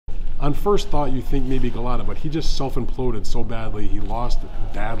On first thought, you think maybe Galata, but he just self-imploded so badly. He lost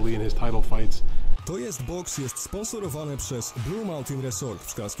badly in his title fights. To jest Boks jest sponsorowane przez Blue Mountain Resort w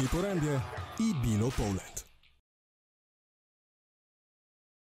Szklarskiej Porębie i Bino Poland.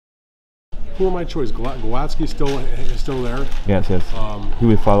 Who are my choice? Gładzki still there? Yes. He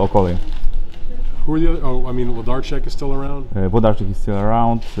will follow Okolie. Who are the other? Oh, I mean, Włodarczyk is still around. Włodarczyk is still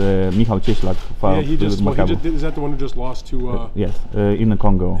around. Michał Cieślak Yeah, is that the one who just lost to? Yes, in the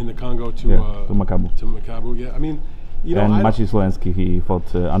Congo. In the Congo to Makabu. To Makabu, yeah. I mean, you know, and Maciej Solenski, he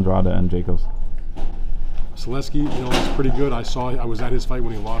fought Andrade and Jacobs. Solenski, you know, it's pretty good. I was at his fight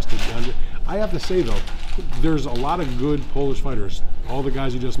when he lost to Andrade. I have to say though, there's a lot of good Polish fighters. All the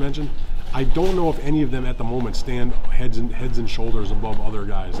guys you just mentioned. I don't know if any of them at the moment stand heads and shoulders above other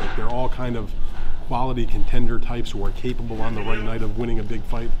guys. Like they're all kind of quality contender types who are capable on the right night of winning a big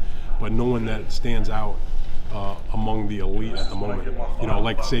fight, but no one that stands out among the elite at the moment. You know,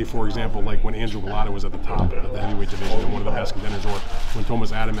 like say for example, like when Andrew Galata was at the top of the heavyweight division and one of the best contenders, or when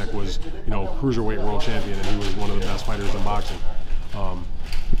Tomasz Adamek was, you know, cruiserweight world champion and he was one of the best fighters in boxing.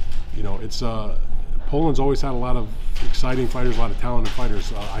 You know, it's Poland's always had a lot of exciting fighters, a lot of talented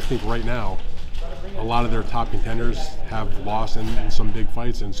fighters. I think right now, a lot of their top contenders have lost in some big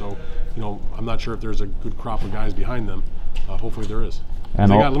fights, and so, you know, I'm not sure if there's a good crop of guys behind them. Hopefully there is. And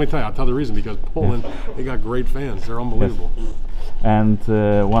let me tell you, I'll tell the reason, because Poland, they got great fans. They're unbelievable. Yes. And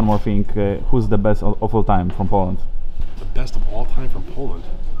one more thing, who's the best of all time from Poland? The best of all time from Poland?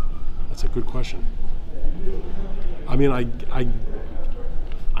 That's a good question. I mean,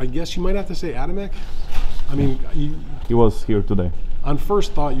 I guess you might have to say Adamek. I mean, he was here today. On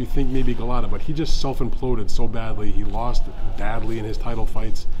first thought, you think maybe Galata, but he just self-imploded so badly. He lost badly in his title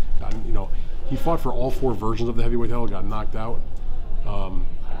fights. You know, he fought for all 4 versions of the heavyweight title, got knocked out.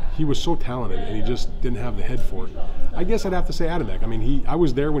 He was so talented, and he just didn't have the head for it. I guess I'd have to say Adamek. I mean, I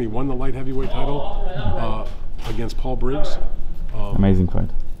was there when he won the light heavyweight title against Paul Briggs. Amazing fight.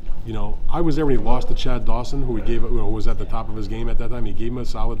 You know, I was there when he lost to Chad Dawson, who was at the top of his game at that time. He gave him a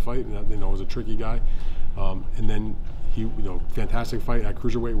solid fight, and you know, was a tricky guy. And then he, you know, fantastic fight at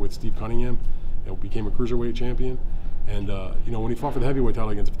cruiserweight with Steve Cunningham, and became a cruiserweight champion. And you know, when he fought for the heavyweight title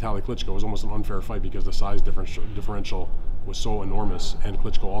against Vitaly Klitschko, it was almost an unfair fight because the size differential was so enormous, and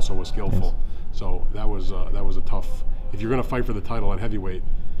Klitschko also was skillful. Yes. So that was a tough. If you're going to fight for the title at heavyweight,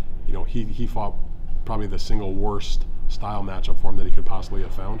 you know, he fought probably the single worst style matchup for him that he could possibly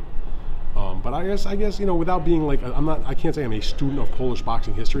have found. But I guess you know, without being like, I can't say I'm a student of Polish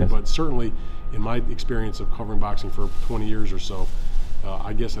boxing history, yes, but certainly in my experience of covering boxing for 20 years or so,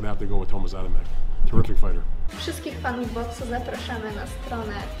 I guess I'd have to go with Tomasz Adamek. Terrific fighter. Wszystkich fanów boksu zapraszamy na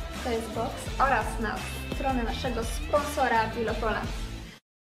stronę To jest Boks oraz na stronę naszego sponsora Bino Poland.